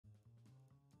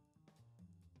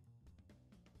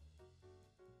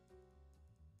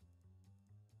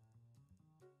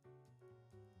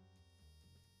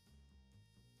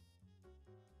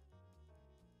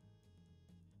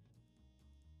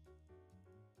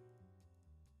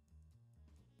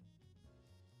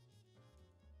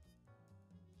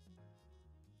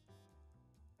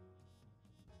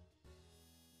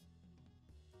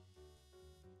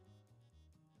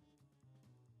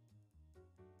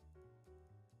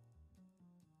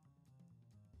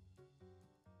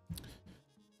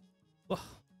Well,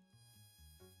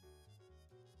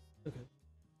 okay.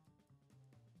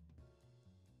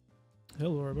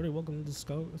 Hello, everybody. Welcome to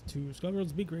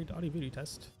Skullgirls Gr8 audio video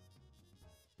test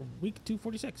for week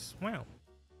 246. Wow.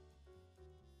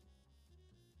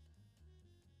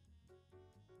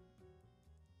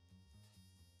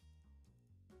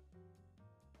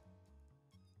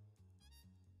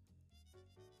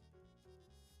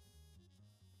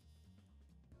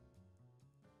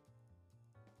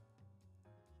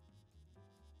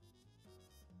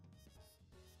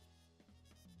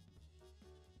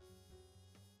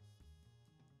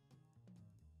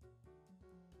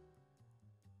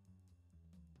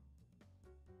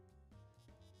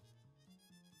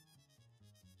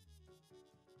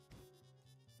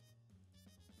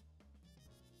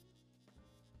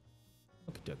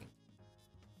 Okay, okay.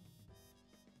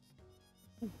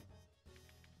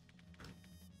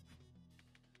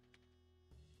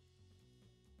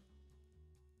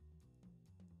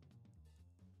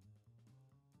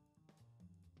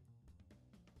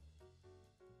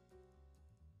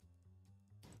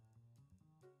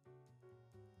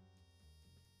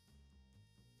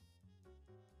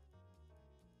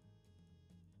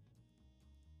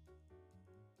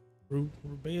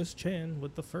 Rubeus Chan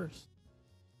with the first.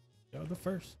 You're the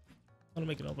first. I'm gonna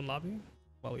make an open lobby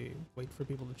while we wait for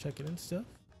people to check in and stuff.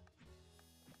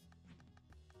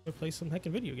 We'll play some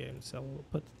heckin' video games. So we'll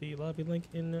put the lobby link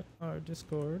in our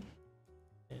Discord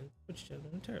and Twitch chat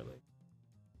momentarily.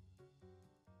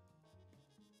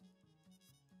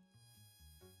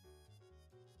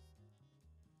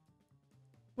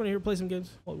 Want to hear play some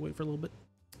games while we wait for a little bit?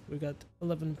 We got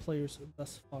 11 players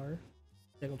thus far.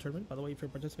 Dangle tournament. By the way, if you're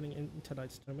participating in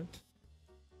tonight's tournament,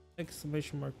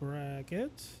 exclamation mark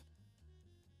bracket.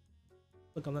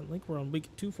 Click on that link. We're on week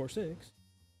 246.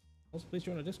 Also, please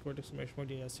join our Discord, exclamation mark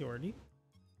DSCORD.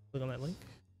 Click on that link.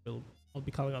 I'll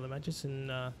be calling all the matches in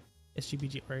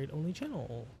SGBG Gr8 only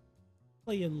channel.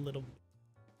 Play a little bit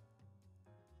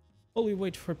while we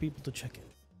wait for people to check in.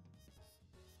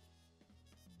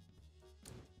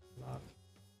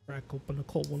 Crack open a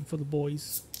cold one for the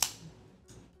boys.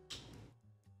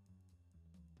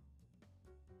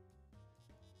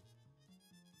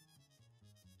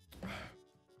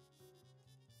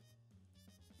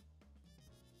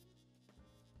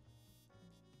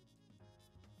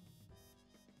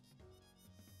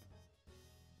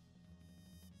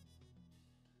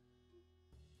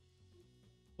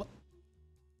 What?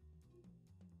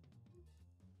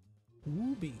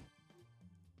 Ruby.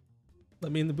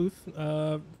 Let me in the booth.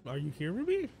 Are you here,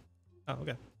 Ruby? Oh,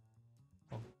 okay.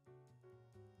 Oh.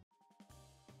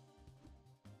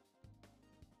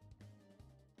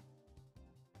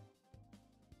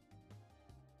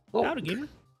 Oh. Howdy, gamer.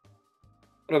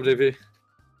 What up, JP?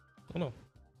 Hold on.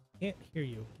 Can't hear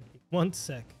you. Give me 1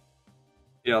 sec.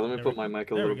 Yeah, let me put my mic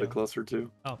a there little we bit go. closer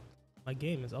too. Oh, my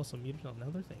game is also muted on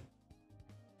another thing.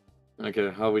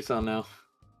 Okay, how we sound now?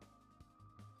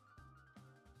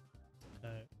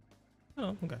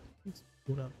 Oh, okay. Let's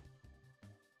boot up.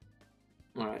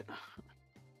 Alright.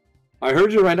 I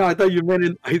heard you right now. I thought you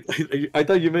meant I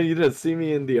thought you meant you didn't see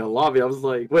me in the lobby. I was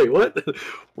like, wait, what?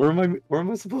 Where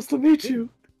am I supposed to meet you?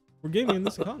 We're gaming in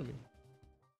this economy.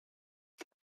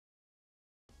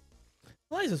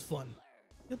 Eliza's fun.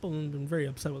 People have been very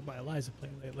upset with my Eliza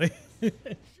playing lately.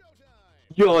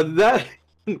 Yo, that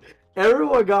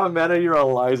everyone got mad at your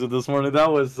Eliza this morning.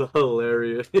 That was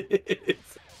hilarious.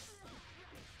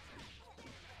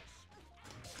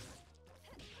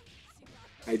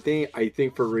 I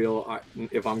think for real,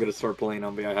 if I'm gonna start playing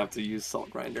on me, I have to use Salt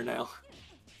Grinder now.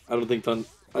 I don't think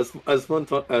as fun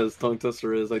as Tongue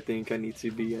Twister is, I think I need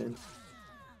to be in.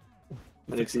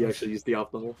 I need to actually use the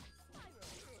optimal.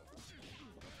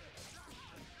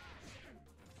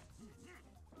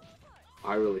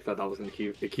 I really thought that was gonna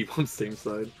keep on the same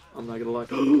side. I'm not gonna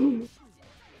lie.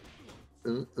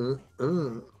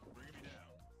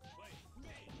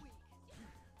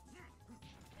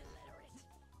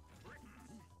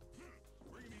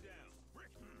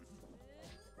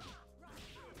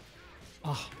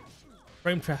 Ah,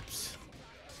 frame traps.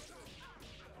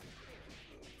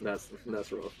 That's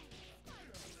rough.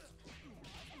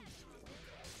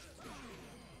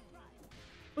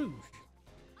 Ooh.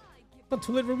 But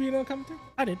too late, Ruby, no commentary?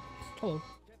 I did. Hello.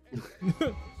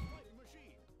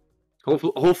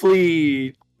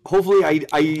 Hopefully,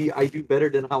 I do better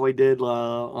than how I did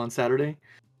on Saturday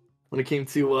when it came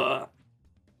to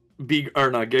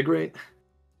Gr8.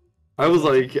 I was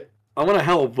like, I want to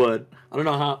help, but I don't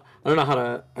know how. I don't know how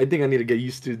to. I think I need to get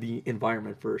used to the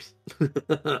environment first.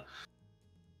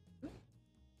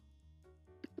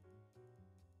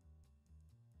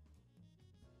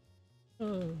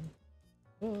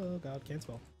 Oh God, can't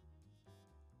spell.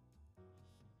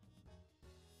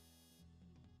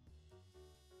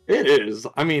 It is.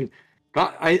 I mean,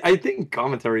 I think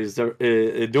commentary is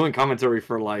doing commentary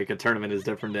for like a tournament is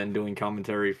different than doing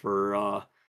commentary for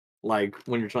like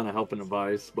when you're trying to help and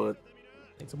advise. But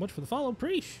Thanks so much for the follow,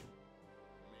 Preach.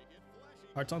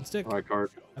 Hearts on stick. all right,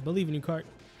 Cart. I believe in you, Cart.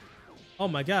 Oh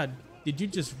my God, did you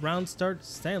just round start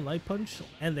stand light punch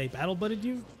and they battle butted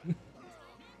you?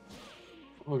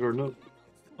 Oh, no.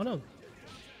 Oh no.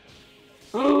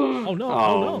 Oh no.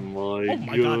 Oh no. My Oh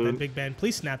my God, that big band.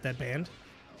 Please snap that band.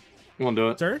 You want to do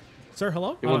it? Sir? Sir,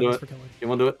 hello? You want to do it? You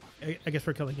want to do it? I guess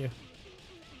we're killing you.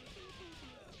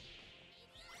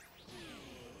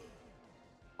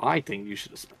 I think you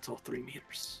should have spent all 3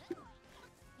 meters.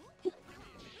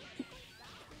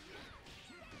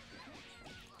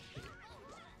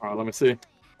 All right, let me see.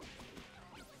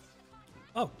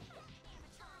 Oh.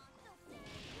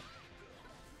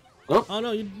 Oh, Oh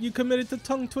no, you committed the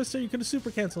tongue twister. You could have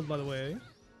super canceled, by the way.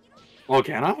 oh,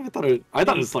 can I? I thought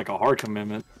it was like a hard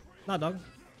commitment. Nah, dog.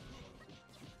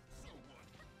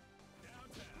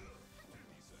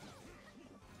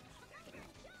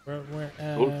 We're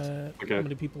at okay. how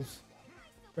many people's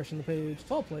refreshing the page?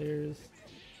 12 players.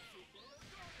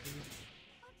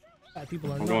 5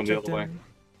 people are I'm not going the checked other way. in.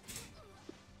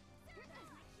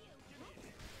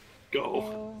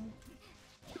 Go.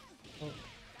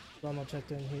 I'm not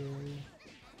checked in here.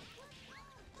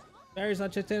 Barry's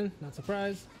not checked in. Not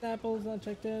surprised. Apple's not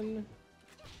checked in.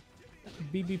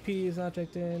 BBP is not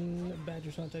checked in.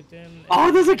 Badger's not checked in.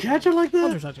 Oh, there's a catcher like that?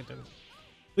 Hunter's not checked in.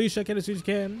 Please check in as soon as you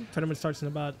can. Tournament starts in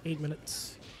about 8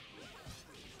 minutes.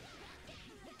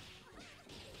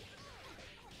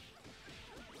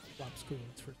 Flop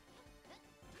screens for.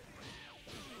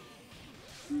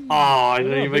 Oh, I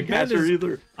didn't Oh, even Big catch Ben her is-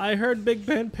 either. I heard Big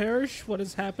Ben perish. What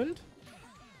has happened?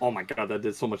 Oh my God, that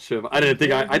did so much shit. I didn't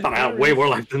think I thought I had way more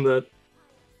life than that.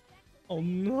 Oh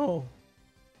no.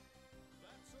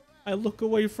 I look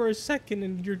away for a second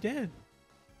and you're dead.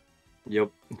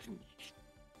 Yep.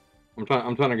 I'm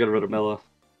trying to get rid of Bella.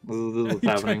 This is what's You're trying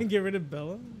to happening. get rid of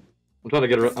Bella? I'm trying to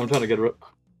get rid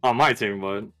on my team,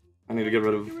 but I need to get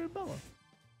rid of. Get rid of Bella.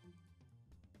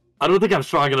 I don't think I'm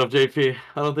strong enough, JP.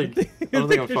 I don't think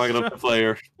I'm strong enough to play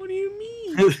her. What do you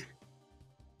mean?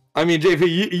 I mean, JP,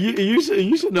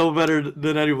 you should know better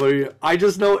than anybody. I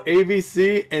just know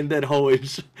ABC and then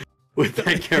Hoage with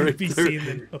that character. ABC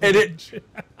and then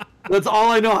And that's all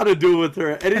I know how to do with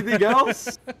her. Anything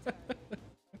else,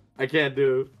 I can't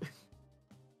do.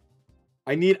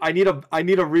 I need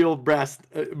a real brass,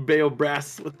 Bayo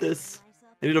brass with this.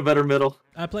 I need a better middle.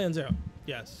 I play on 0.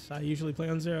 Yes, I usually play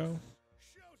on 0.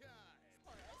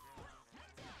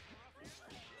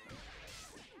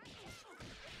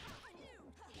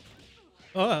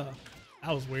 Oh,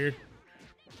 that was weird.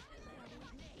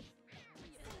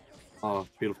 Oh,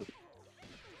 beautiful.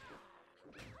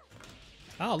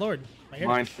 Oh, Lord. My hair.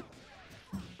 Mine.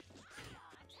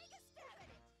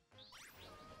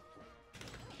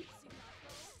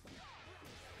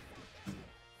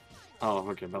 Oh,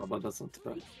 okay, but that's not too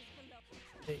bad.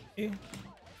 Hey.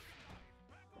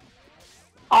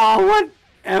 Oh,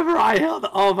 whatever I held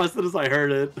off as soon as I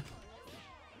heard it.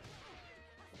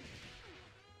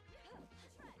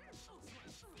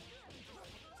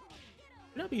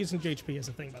 You're not be using GHP as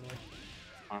a thing, by the way.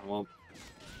 Alright, well.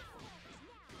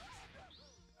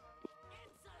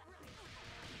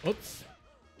 Oops.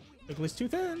 Wiggly's too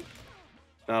thin.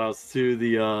 Shout outs to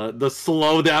the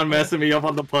slow down messing me up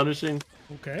on the punishing.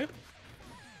 Okay.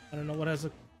 I don't know what has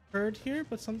occurred here,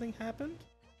 but something happened.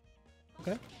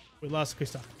 Okay. We lost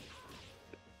Kristoff.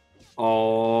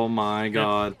 Oh my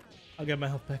God. I'll get my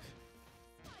health back.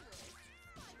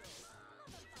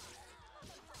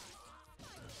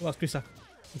 We lost Kristoff.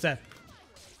 What's that?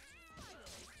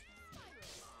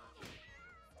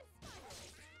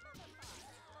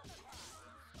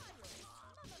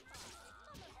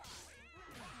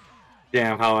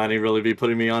 Damn, how Annie really be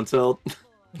putting me on tilt.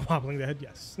 Wobbling the head,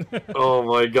 yes. Oh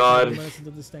my God.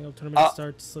 Until this Stango tournament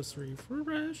starts, let's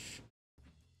refresh.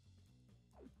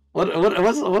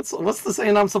 What's the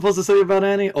saying I'm supposed to say about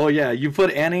Annie? Oh yeah, you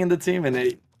put Annie in the team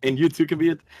and you two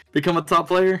can become a top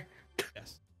player.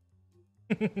 Yes.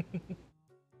 Is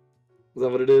that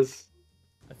what it is?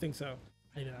 I think so.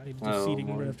 I know, I need to do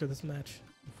seeding right after this match.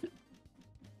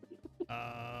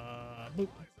 Boop.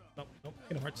 Nope, nope.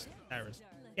 Kingdom Hearts. Iris.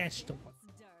 Dash the one.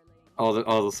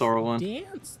 Oh, the Sora one.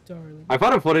 Dance, darling. I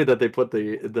found it funny that they put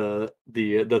the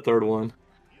third one.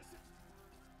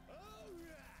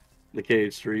 The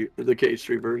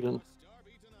KH3 version.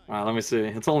 Alright, let me see.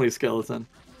 It's only a skeleton.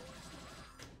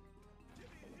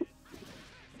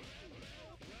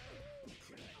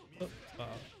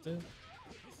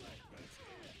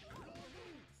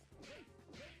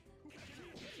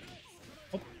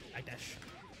 Oh, I dash.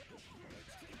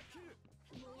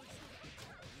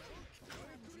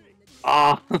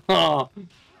 Ah!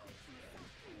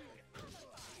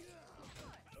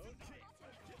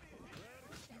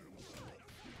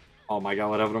 Oh my god,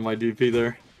 what happened to my DP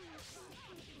there?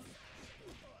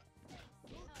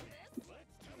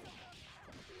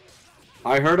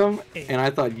 I heard him, and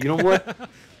I thought, you know what?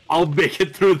 I'll make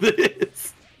it through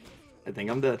this. I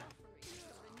think I'm dead.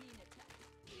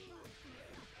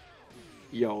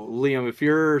 Yo, Liam, if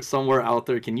you're somewhere out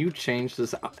there, can you change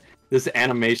this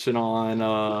animation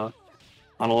on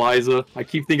Eliza? I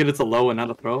keep thinking it's a low and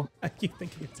not a throw. I keep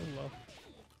thinking it's a low.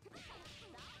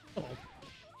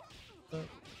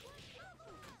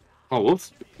 Oh,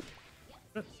 whoops.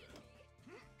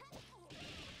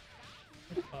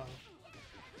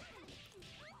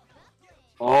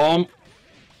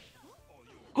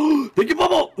 Thank you,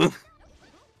 Bubble!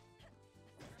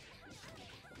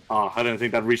 Oh, I didn't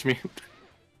think that'd reach me.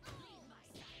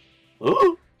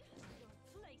 Oh!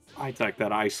 I attacked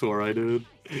that eyesore, I did.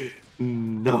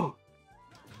 No.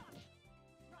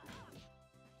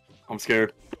 I'm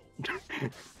scared.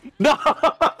 No!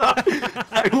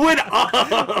 I went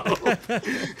up!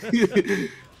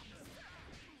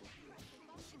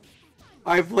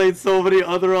 I played so many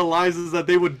other Elizas that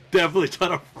they would definitely try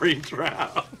to free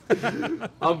trap.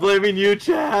 I'm blaming you,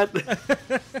 chat.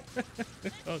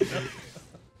 Oh, no. Oh,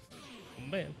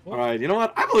 man. Alright, you know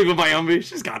what? I believe in Mayumbi.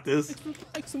 She's got this.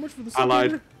 Thanks so much for the I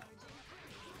lied. support.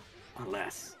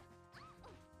 Unless.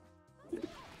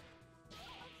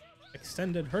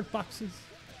 Extended hurt boxes.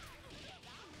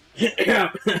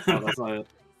 Yeah. Oh, that's not it.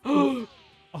 Oh,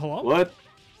 hello? What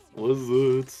was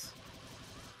it?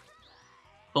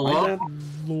 Hello?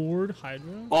 Lord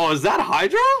Hydra? Oh, is that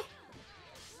Hydra?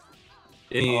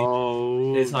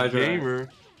 Oh, It's Hydra. Gamer.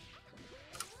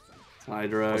 It's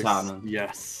Hydra. What's happening?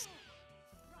 Yes.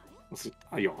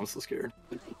 Yo, I'm so scared.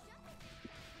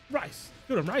 Rise.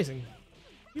 Dude, I'm rising.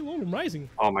 You alone, I'm rising.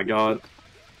 Oh my god.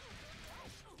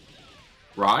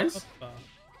 Rise?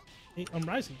 Hey, I'm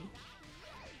rising, dude.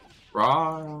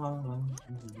 Rise.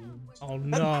 Oh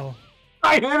no.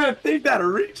 I didn't think that'd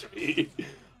reach me.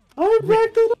 I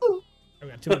backed it up. I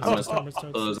got 2 minutes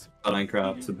left. Those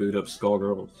Minecraft to boot up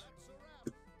Skullgirls.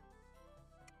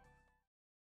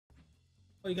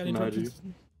 Oh, you got No, interruptions?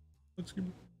 Looks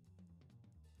good.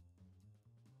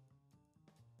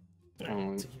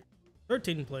 Alright,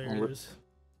 13 players.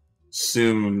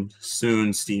 Soon,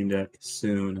 Steam Deck,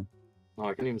 soon. Oh,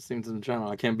 I can't even stream to the channel.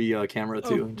 I can't be camera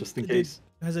too, just in case.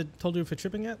 Has it told you if it's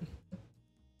shipping yet?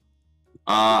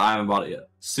 I haven't bought it yet.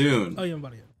 Soon. Oh, you haven't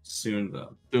bought it yet. Soon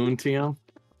though. Soon, TM.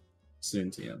 Soon,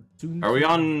 TM. Soon. Are we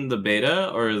on the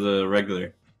beta or the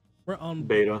regular? We're on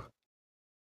Beta.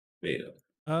 Beta.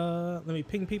 Let me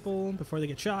ping people before they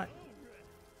get shot.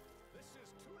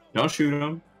 Don't shoot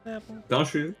them. Apple. Don't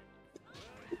shoot.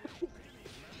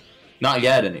 Not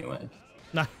yet, anyway.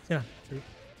 Nah, yeah, true.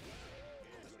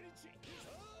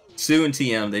 Soon,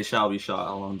 TM, they shall be shot.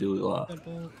 How long do we left?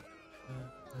 Apple.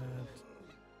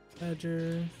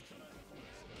 Badger.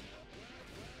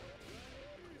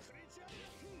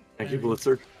 Thank you,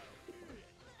 Blitzer.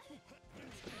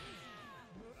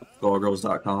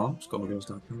 Skullgirls.com.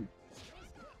 Skullgirls.com.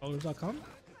 Skullgirls.com.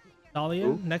 Dahlia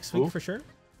Ooh, next week ooh. for sure.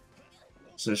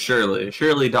 So Surely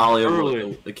Dahlia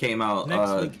Surely. it came out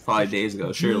Next week, 5 days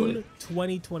ago. Surely. June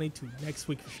 2022. Next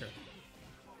week for sure.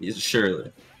 Yes,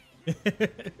 surely.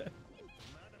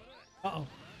 Uh-oh.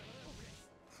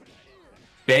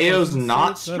 Bayo's Doesn't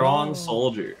not fit at strong all.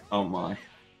 soldier. Oh my.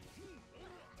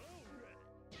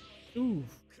 Ooh.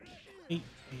 8.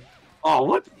 Oh,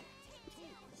 what?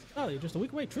 Oh, you're just a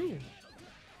week away. True. Do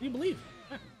you believe?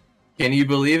 Ah. Can you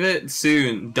believe it?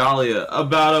 Soon, Dahlia.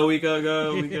 About a week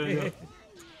ago.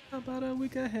 About a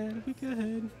week ahead.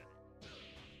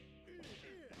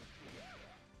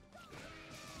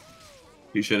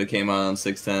 You should have came out on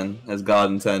 610 as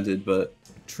God intended, but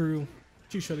True.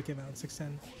 You should have came out in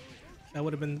 610. That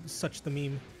would have been such the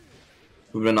meme.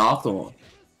 we've been off the one.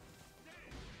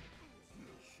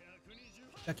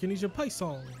 Yakuninja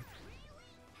Python.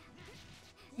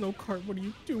 No cart, what are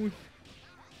you doing?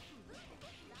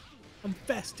 I'm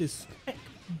fast as heck,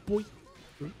 boy.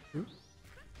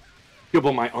 Yo,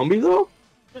 but my Umbi though?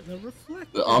 The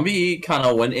reflect. The Umbi kind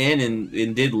of went in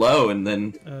and did low and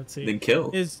then Let's see. then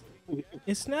killed. Is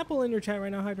Snapple in your chat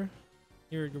right now, Hydra?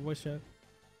 Your voice chat.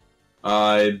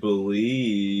 I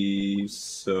believe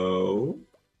so.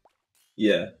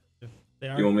 Yeah. They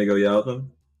are. You want me to go yell at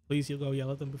them? Please, you go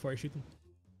yell at them before I shoot them.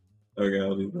 Okay,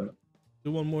 I'll do that.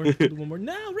 Do one more. Do one more.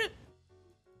 Now, Rip.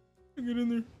 Get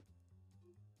in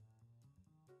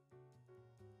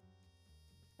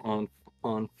there.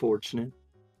 Unfortunate.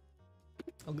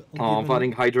 I'll I'm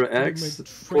fighting Hydra X,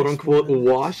 trace quote unquote, man.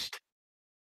 washed.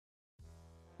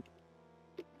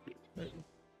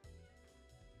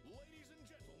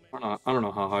 I don't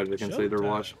know how Hydra can say they're Showtime.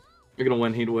 washed. You're gonna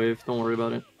win Heat Wave. Don't worry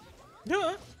about it.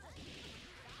 Yeah.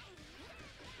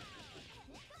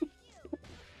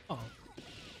 Oh.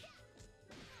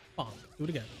 Oh, do it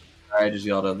again. I just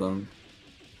yelled at them.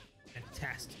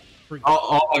 Fantastic. Freak.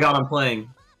 Oh my god, I'm playing.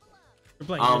 You're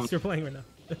playing. Yes, you're playing right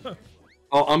now.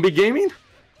 Oh, Umbi Gaming?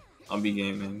 Umbi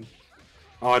gaming.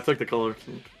 Oh, I took the color.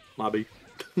 Lobby.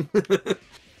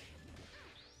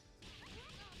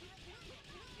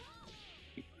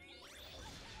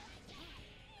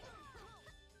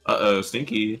 Uh-oh,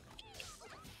 Stinky.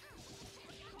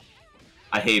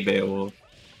 I hate Beowulf.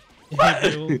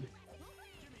 What?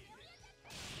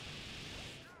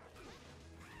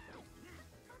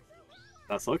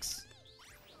 That sucks.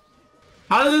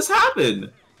 How did this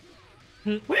happen?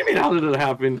 What do you mean, how did it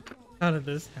happen? How did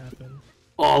this happen?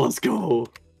 Oh, let's go.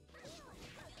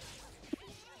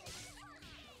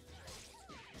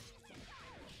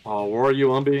 Oh, where are you,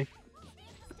 Umbi?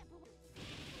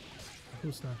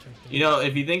 Who's not checking? You know,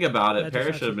 if you think about it, That's Paris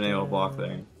just should have been able to block actually-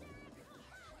 there.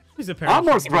 He's a I'm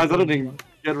more parachute. surprised I didn't even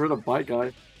get rid of Bite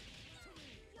Guy.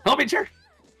 Help me, chair.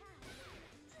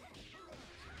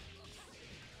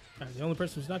 Alright, the only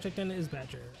person who's not checked in is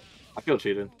Badger. I feel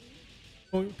cheated.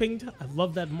 Oh, pinged. I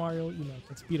love that Mario emote.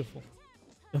 That's beautiful.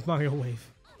 The Mario wave.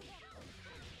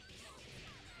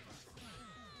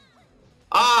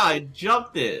 Ah, I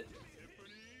jumped it.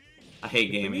 I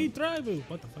hate Me gaming. drive.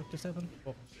 What the fuck just happened?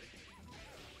 Oh.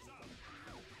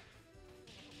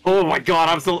 Oh my god,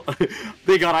 I'm so...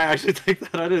 Thank god I actually take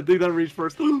that. I didn't think that reached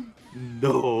first.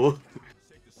 No.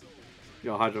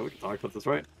 Yo, Hydra, we can talk about this,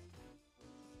 right?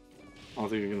 I don't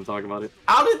think you're gonna talk about it.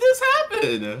 How did this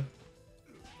happen?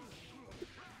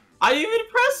 I didn't even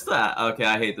press that. Okay,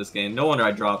 I hate this game. No wonder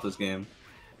I dropped this game.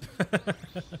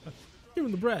 Give him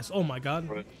the breast. Oh my god.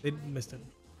 Right. They missed it.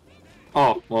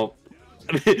 Oh, well.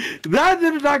 That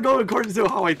did not go according to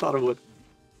how I thought it would.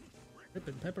 Rip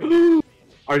and pepper.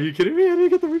 Are you kidding me? I didn't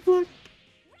get the replay.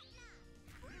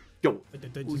 Yo,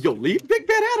 yo, leave Big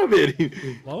Ben out of it.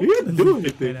 Well, He didn't do leave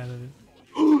Big anything. Ben out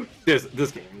of it.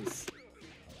 This game is...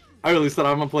 I really said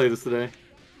I'm gonna play this today.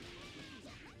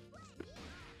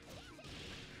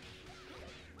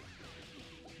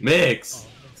 Mix.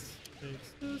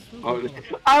 Oh,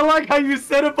 I like how you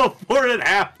said it before it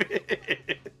happened.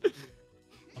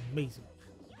 Amazing.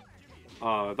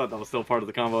 I thought that was still part of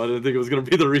the combo. I didn't think it was gonna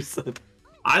be the reset.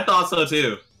 I thought so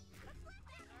too.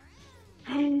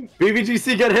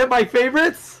 BBGC get hit, my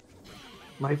favorites?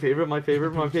 My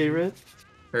favorite.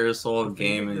 Parasol Your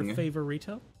Gaming. favorite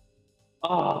retail?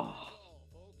 Oh.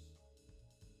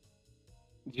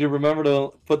 Did you remember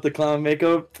to put the clown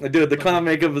makeup? Dude, the clown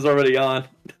makeup is already on.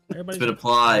 Everybody's It's been here.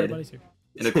 applied Everybody's here.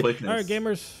 in a quickness. Alright,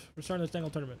 gamers. We're starting this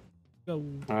dangle tournament. Go.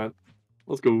 Alright,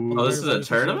 let's go. Oh, this is a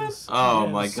tournament? Oh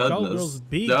my goodness. Skullgirls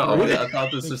beat No, Gr8. I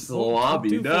thought this was the Like, lobby.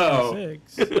 2, No.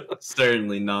 46.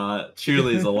 Certainly not.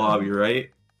 Truly is a lobby, right?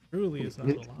 Truly is not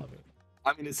the lobby.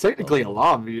 I mean, it's technically a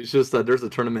lobby. It's just that there's a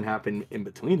tournament happening in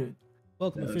between it.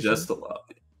 Welcome, officially. Just a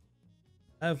lobby.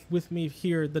 I have with me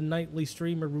here the nightly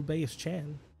streamer Rubeus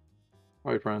Chan.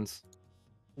 Alright, friends.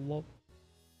 Hello.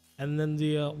 And then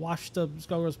the washed up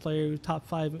Skullgirls player, top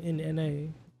 5 in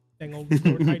NA. Dang old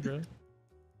Lord Hydra.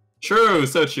 True,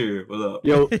 so true. What up?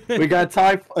 Yo, we got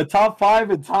a top 5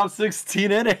 and top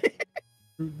 16 in it.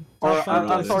 Top 5,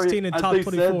 top 16, and top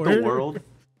 24. the world.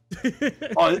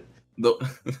 Oh,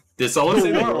 This always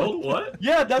in the world. world? What?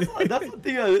 yeah, that's what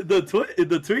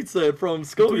the tweet said from Tweet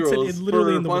said Skullgirls it's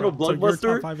literally for in the Final world. So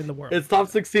you're top Blockbuster. 5 in the world. It's top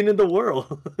 16 in the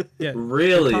world. Yeah.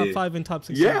 Really? Top 5 and top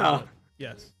 16. Yeah.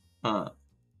 Yes. Huh.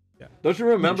 Don't you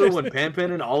remember when Pan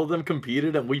and all of them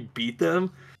competed and we beat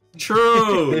them?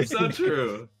 True. So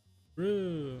true.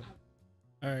 True.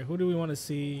 Alright, who do we want to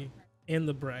see in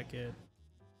the bracket?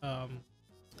 I'm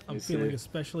feeling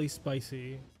especially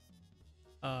spicy.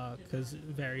 Because it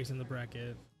varies in the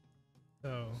bracket.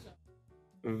 So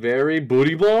Very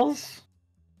booty balls?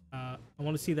 I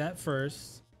want to see that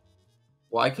first.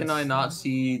 Why can I not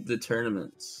see the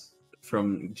tournaments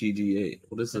from GG8.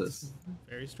 What is That's this?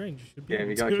 very strange. You should be Damn,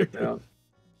 you able got to. kicked out.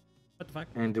 What the fuck?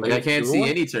 And do Like we I can't do see one?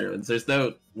 any tournaments. There's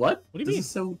no what? What do you This mean? is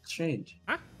so strange.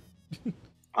 Huh?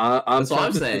 I'm That's what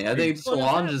I'm trying to saying. I think Well,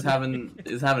 Solange that's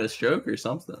is having a stroke or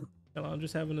something. Hello, I'm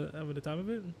just having the time of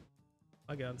it.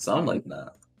 My God. Sound like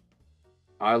that.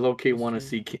 I low-key want to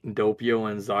see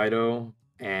Doppio and Zydo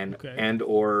Okay. and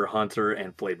or Hunter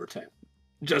and Flavor Town.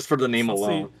 Just for the name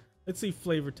alone. Let's see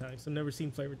Flavor Town. I've never seen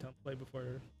Flavor Town play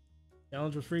before.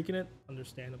 Challenge was freaking it.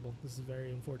 Understandable. This is very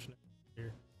unfortunate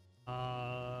here.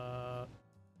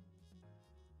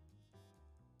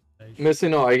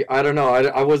 Missing, no, I don't know.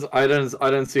 I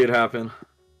didn't see it happen.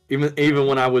 Even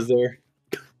when I was there.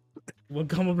 One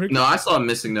combo breaker. No, I saw him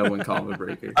missing no one combo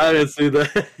breaker. I didn't see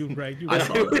that. You bragged. You I bragged.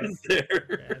 saw I that. was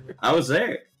there. I was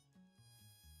there.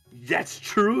 That's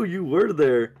true. You were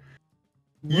there.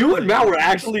 You and Matt were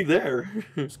actually there.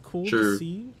 It was cool True. to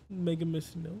see Mega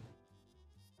missing no.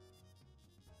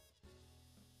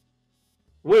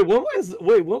 Wait, when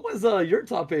was your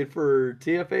top 8 for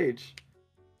TFH?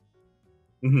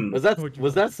 Mhm.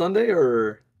 Was that Sunday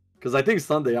or? Because I think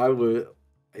Sunday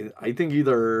I think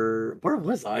either where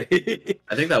was I?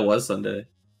 I think that was Sunday.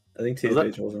 I think Was that-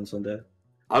 TFH was on Sunday.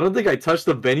 I don't think I touched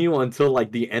the venue until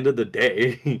like the end of the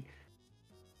day.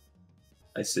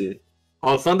 I see.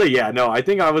 Oh, Sunday, yeah, no, I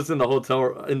think I was in the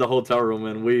hotel room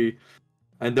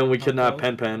and then we kidnapped well,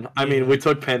 Pen Pen. I mean, we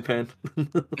took Pen Pen.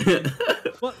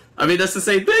 What? I mean, that's the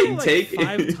same thing. Like Take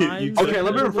 5 times. Okay,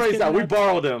 let me rephrase that. We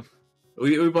borrowed him,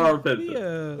 we borrowed Pen Pen.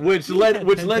 Yeah. which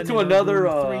led to another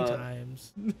 3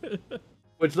 times.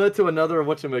 which led to another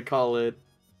whatchamacallit,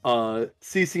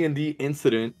 CC&D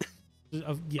incident. Yes,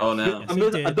 Oh, no. yes,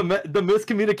 it did. The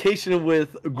miscommunication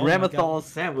with my Gramathol God.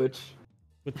 sandwich.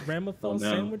 With Ramathol Oh, no.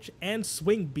 sandwich and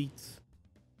swing beats.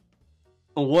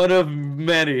 One of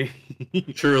many.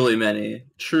 Truly many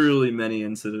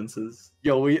incidences.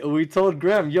 Yo, we told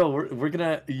Graham, yo, we're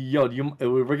gonna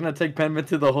take Penman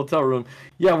to the hotel room.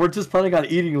 Yeah, we're just planning on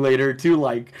eating later too.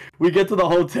 Like, we get to the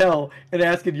hotel and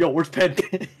asking, yo, where's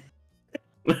Penman?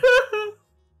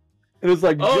 And it was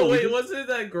like, Oh yo, wait, wasn't it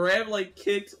that Graham like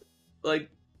kicked like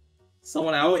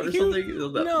someone out or something?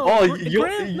 No, Oh,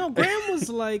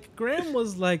 Graham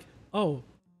was like, oh,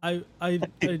 I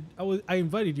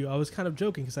invited you. I was kind of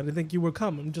joking because I didn't think you would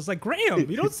come. I'm just like, Graham,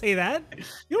 you don't say that.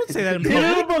 You don't say that in You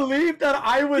didn't public. believe that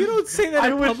I was. You don't say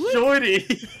that in public.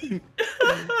 joining.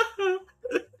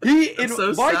 It's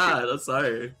so sad. I'm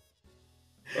sorry.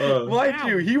 Mind Wow.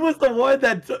 you, he was the one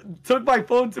that took my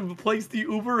phone to place the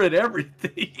Uber and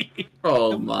everything.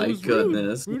 Oh That my was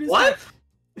goodness. Rude as What?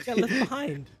 heck. Got left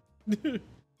behind.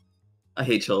 I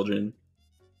hate children.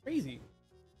 Crazy.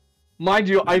 Mind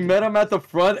you, I met him at the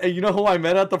front, and you know who I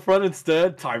met at the front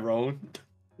instead? Tyrone.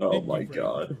 Oh my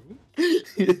god.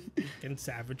 In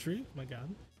savagery. My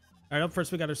God. All right, up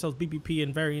first we got ourselves BBP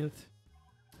and Variant.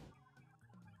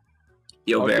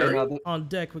 Yo, Barry. now On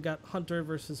deck we got Hunter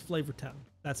versus Flavortown.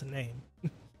 That's a name.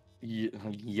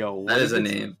 yo, what That is if a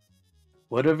it's- name.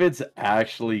 What if it's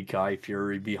actually Guy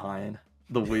Fury behind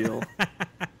the wheel?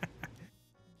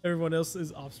 Everyone else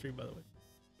is off stream, by the way.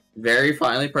 Very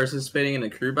finally participating in a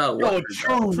crew battle. Yo, What crew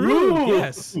battle? True,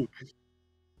 yes.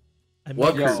 I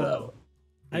What made crew it so. battle?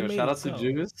 I Yo, made shout it out to so.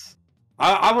 Juice.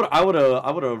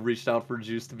 I would have reached out for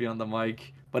Juice to be on the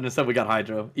mic, but instead we got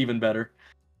Hydro. Even better.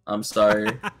 I'm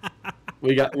sorry.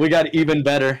 We got even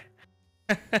better.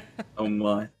 Oh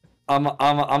my. I'm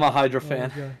a Hydra Oh,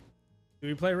 fan. God. Do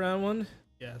we play round 1?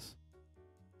 Yes.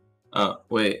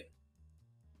 Wait.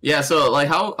 Yeah, so like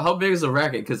how big is the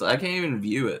racket? Because I can't even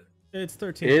view it. It's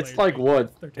 13 It's players, like right?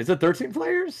 what? 13. Is it 13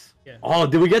 players? Yeah. Oh,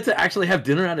 did we get to actually have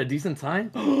dinner at a decent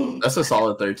time? That's a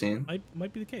solid 13.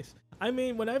 Might be the case. I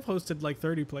mean, when I've hosted like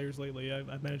 30 players lately,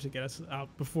 I've managed to get us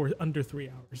out before under 3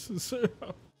 hours. So,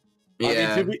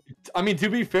 Yeah. I mean, to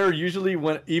be fair, usually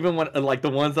when like the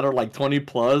ones that are like 20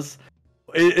 plus,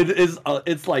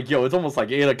 it's like, yo, it's almost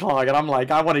like 8 o'clock, and I'm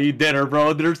like, I want to eat dinner,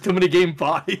 bro. There's too many game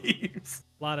fives.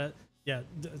 a lot of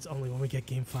it's only when we get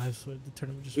game 5, so the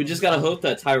tournament just. We just gotta hope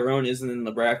that Tyrone isn't in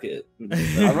the bracket.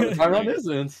 Tyrone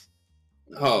isn't.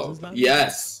 Oh,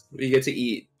 yes. We get to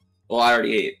eat. Well, I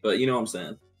already ate, but you know what I'm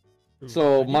saying.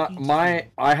 So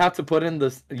I have to put in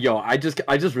this. Yo, I just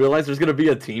realized there's gonna be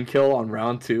a team kill on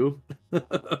round 2.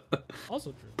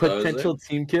 Also true. Potential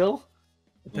team kill,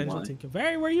 Potential my. team kill.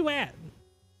 Barry, where you at?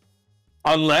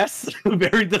 unless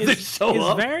Barry doesn't Is show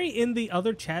up. Barry in the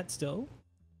other chat still?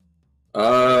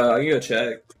 I can go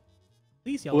check.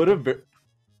 Please, y'all. What if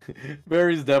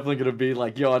Barry's definitely gonna be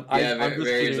like, yo, I'm just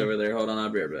Barry's kidding. over there. Hold on, I'll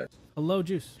be right back. Hello,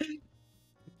 Juice.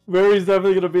 Mary's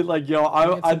definitely gonna be like, yo, I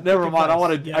some never quick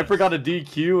mind. advice. I forgot a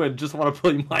DQ and just want to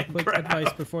play Quick advice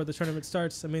Minecraft. before the tournament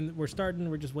starts. I mean, we're starting.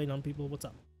 We're just waiting on people. What's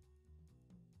up?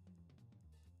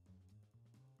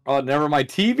 Oh, never mind.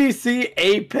 TBC,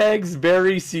 Apex,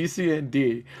 Barry, CC, and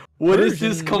D. What is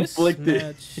this Version conflicted?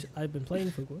 mismatch I've been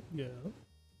playing for. Yeah.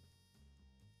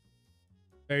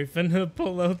 Very finna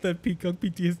pull out that Peacock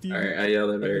PTSD. Alright, I yelled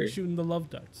at I've been Barry. shooting the love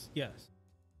darts. Yes.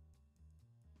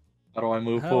 How do I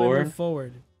move How do I forward? move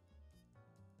forward?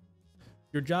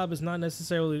 Your job is not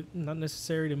necessary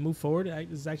to move forward.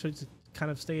 It's actually to kind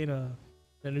of stay in a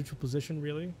neutral position,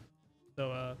 really.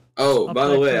 So Oh, up by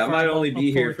the back way, to I might fireball, only up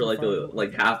be here forward for to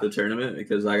like fireball. half the tournament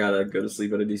because I gotta go to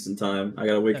sleep at a decent time. I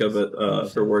gotta wake Yes. up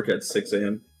at for work at 6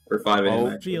 a.m. or 5 a.m. Oh.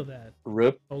 actually. feel that.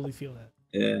 Rip. Totally feel that.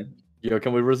 Yeah. Yo,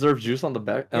 can we reserve juice on the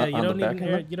back? Yeah, you on don't the need back an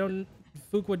end? air. You don't.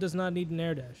 Fuqua does not need an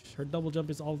air dash. Her double jump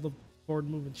is all the forward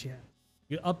movement she had.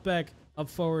 You up back, up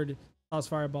forward, toss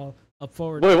fireball, up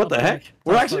forward. Wait, what up the back, heck?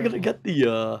 We're toss actually gonna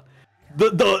fireball.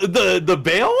 get the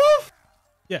Beowulf?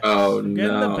 Yeah. Oh, We're getting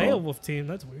no. the Beowulf team.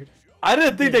 That's weird. I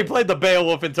didn't think they played the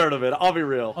Beowulf in tournament. I'll be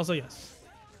real. Also, yes.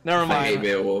 Never I hate mind.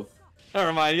 Beowulf.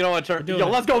 Never mind. You know what? doing Yo,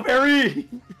 it. let's go, Barry.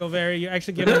 Go very. You're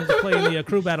actually getting him to play in the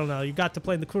crew battle now. You got to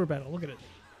play in the crew battle. Look at it.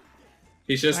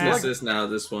 He's just an Ah. assist now at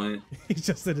this point. He's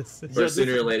just an assist. Or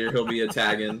sooner or later he'll be a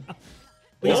tagging.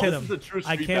 Please Well, hit this him. is a true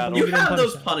I street can't battle. believe You you didn't have punish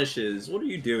those that. punishes. What are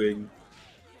you doing?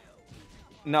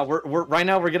 No, we're right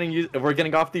now. We're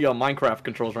getting off the Minecraft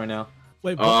controls right now.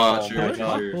 Wait, Oh, what? true,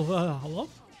 What? true. Hello?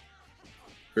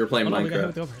 We were playing Oh, no, we got hit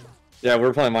with Minecraft. the overhead. Yeah,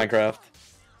 we're playing Minecraft.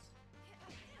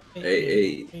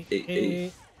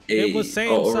 Hey. It was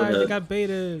same Oh, side. They overhead. got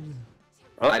baited.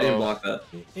 I didn't Uh-oh. block that.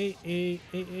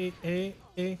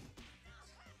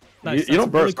 Nice. You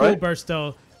don't That's a really burst, cool right? burst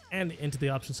though, and into the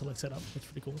option select setup. That's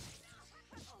pretty cool.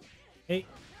 Hey,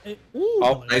 ooh,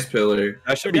 Oh, Nice pillar.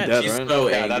 That should be Yeah, dead, she's right? so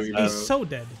yeah, angry, that's he's so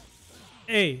dead.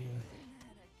 Hey,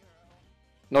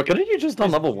 No, couldn't you just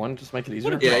done level 1? Just make it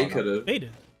easier. Yeah, you could have.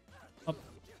 baited. Up.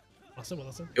 Awesome.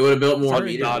 It would have built more Sorry,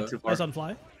 meter. not though. too far. Nice on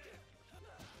fly.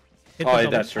 Hit Oh, the yeah,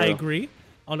 double. that's true. I agree.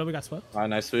 Oh no, we got swept. Alright,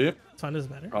 nice sweep. It's fine. Doesn't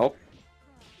matter. Oh,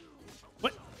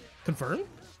 What? Confirm?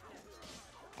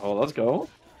 oh, let's go.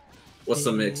 What's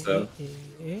the mix though?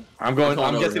 I'm going.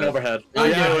 calling I'm guessing overhead. I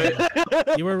knew yeah.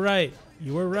 it. You were right.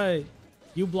 You were right.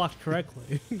 You blocked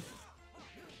correctly.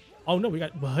 Oh no, we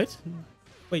got what?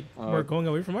 Wait, we're going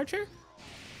away from our chair?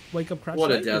 Wake up, crouch.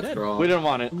 What a right? You're death dead. crawl. We didn't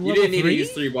want it. You Level didn't need 3? to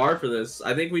use 3 bar for this.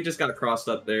 I think we just got crossed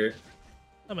up there.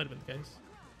 That might have been the case.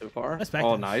 Too far. That's back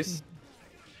Oh, there. nice.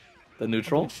 The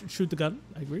neutral. Shoot the gun.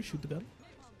 I agree. Shoot the gun.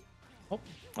 Oh,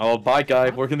 Oh, bye, guy.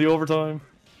 Working the overtime.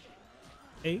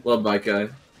 hey. Love bike guy.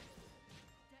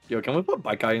 Yo, can we put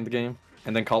bike guy in the game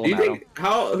and then call Do him you Adam?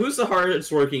 think who's the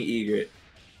hardest working egret?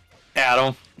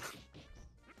 Adam.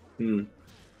 Hmm.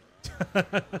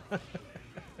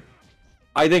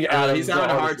 I think Adam. He's having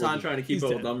a hard time trying to keep He's up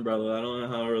dead. with Umbrella. I don't know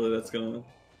how really that's going.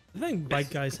 I think bike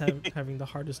guy's having the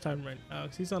hardest time right now.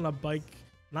 'Cause he's on a bike,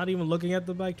 not even looking at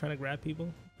the bike, trying to grab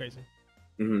people. Crazy.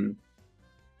 Hmm.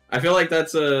 I feel like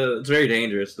it's very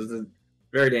dangerous. It's a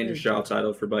very dangerous job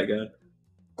title for bike guy.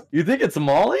 You think it's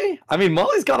Molly? I mean,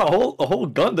 Molly's got a whole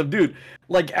Gundam, dude.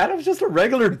 Like Adam's just a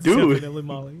regular dude. Definitely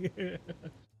Molly.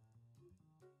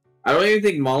 I don't even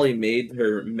think Molly made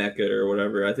her mecha or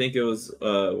whatever. I think it was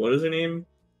what is her name?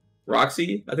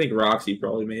 Roxy? I think Roxy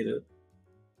probably made it.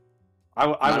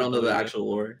 I don't know the actual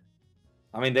lore.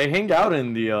 I mean, they hang out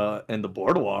in the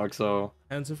boardwalk, so.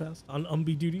 Hands are fast on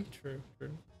Umbi duty. True.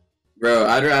 Bro,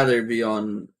 I'd rather be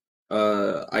on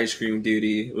ice cream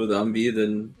duty with Umbi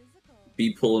than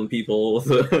be pulling people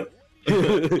with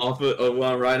off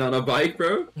while riding on a bike,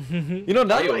 bro. You know,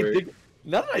 now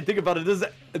that I think about it,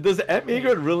 does M.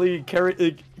 Egret really carry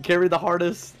the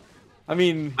hardest? I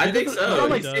mean, I think it's so.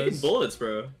 not He's like, taking bullets,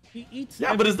 bro. He eats.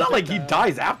 yeah, but it's not like he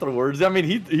dies afterwards. I mean,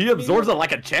 he absorbs it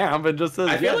like a champ and just says,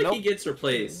 I feel yeah, like no. he gets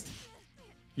replaced.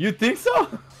 You think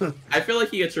so? I feel like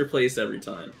he gets replaced every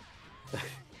time.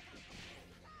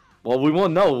 Well, we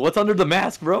won't know. What's under the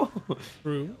mask, bro?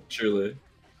 True. Surely.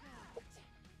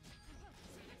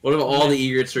 What if all the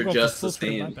egrets are Go for just the full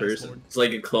screen same bypass person? forward. It's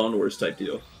like a Clone Wars type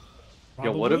deal. Yeah,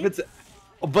 what if Probably. it's?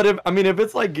 But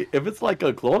if it's like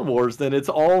a Clone Wars, then it's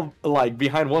all like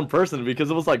behind one person because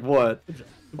it was like what,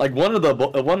 like one of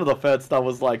the feds that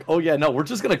was like, oh yeah, no, we're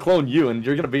just gonna clone you and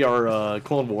you're gonna be our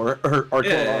Clone War or our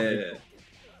Clone Army. Yeah.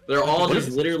 They're all just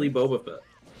literally Boba Fett.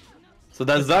 So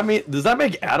does that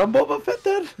make Adam Boba Fett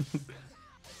then?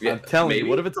 Yeah, I'm telling maybe. you,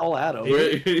 what if it's all Adam?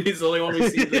 He's the only one we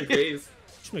see their face.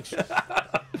 Just make sure.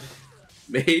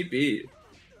 Maybe.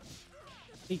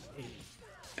 Hey.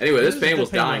 Anyway, this Who's pain the was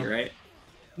dying, payload? right?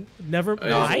 Never.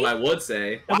 That's what I Why? would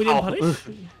say. And we didn't Wow. punish.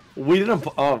 We didn't.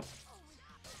 Oh,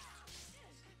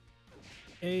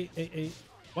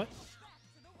 What?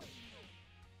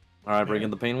 all right. Bring in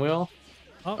the pain wheel.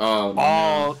 Oh, no.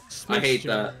 Oh, I hate Switcher.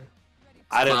 that.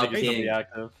 I didn't Stop think it was gonna be being-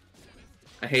 active.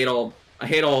 I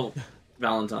hate all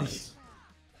Valentines.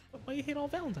 Why you hate all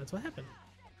Valentines? What happened?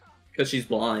 Because she's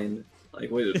blind. Like,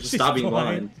 wait, just She's stop being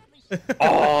blind.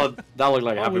 Oh, that looked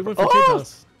like a Oh, happy. we went for Oh!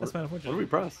 Titos. That's bad What did unfortunate. we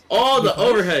press? Oh, the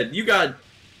Because- overhead. You got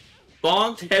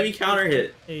bonked heavy counter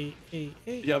hit. Hey.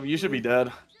 Yeah, but you should be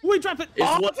dead. Wait, drop it! Is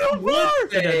Oh, what too I would far!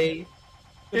 say.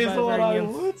 Is Goodbye, what I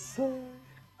Variants. would say.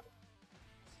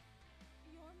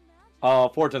 Oh,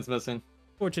 Fortune's missing.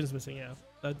 Fortune's missing, yeah.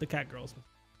 The cat girl's.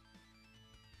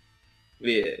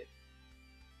 Yeah.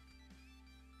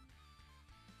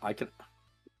 I I can't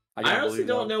honestly believe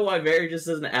don't that. know why Barry just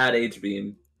doesn't add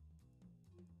H-beam.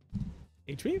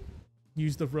 HP?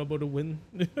 Use the robo to win.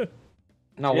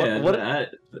 No, Yeah, what add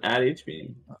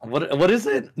H-beam. what is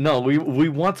it? No, we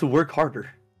want to work harder.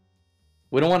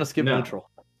 We don't want to skip No. neutral.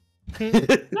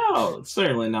 No,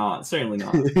 certainly not. Certainly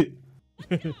not.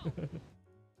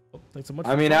 Oh, thanks so much.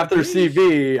 I for mean, the after page.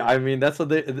 CV, I mean that's what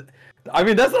they. I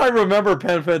mean that's what I remember.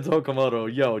 Penfed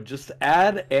Tokamoto, yo, just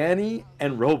add Annie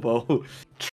and Robo.